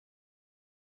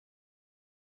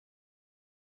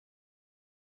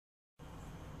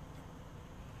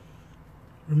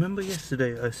Remember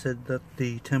yesterday I said that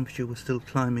the temperature was still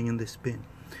climbing in this bin.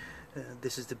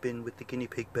 This is the bin with the guinea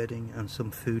pig bedding and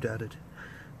some food added,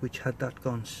 which had that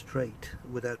gone straight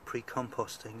without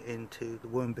pre-composting into the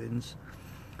worm bins,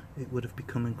 it would have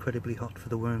become incredibly hot for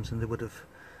the worms and they would have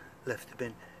left the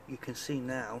bin. You can see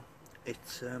now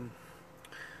it's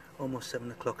almost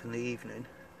 7 o'clock in the evening,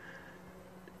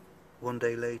 one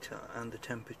day later, and the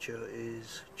temperature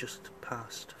is just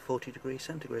past 40 degrees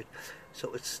centigrade,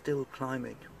 so it's still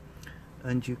climbing,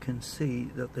 and you can see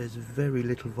that there's very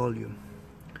little volume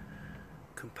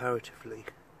comparatively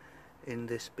in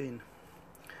this bin.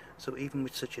 So even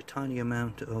with such a tiny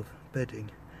amount of bedding,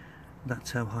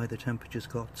 that's how high the temperature's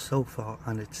got so far,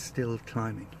 and it's still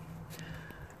climbing.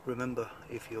 Remember,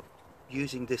 if you're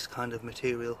using this kind of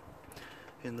material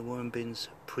in the worm bins,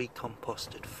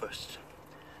 pre-compost it first.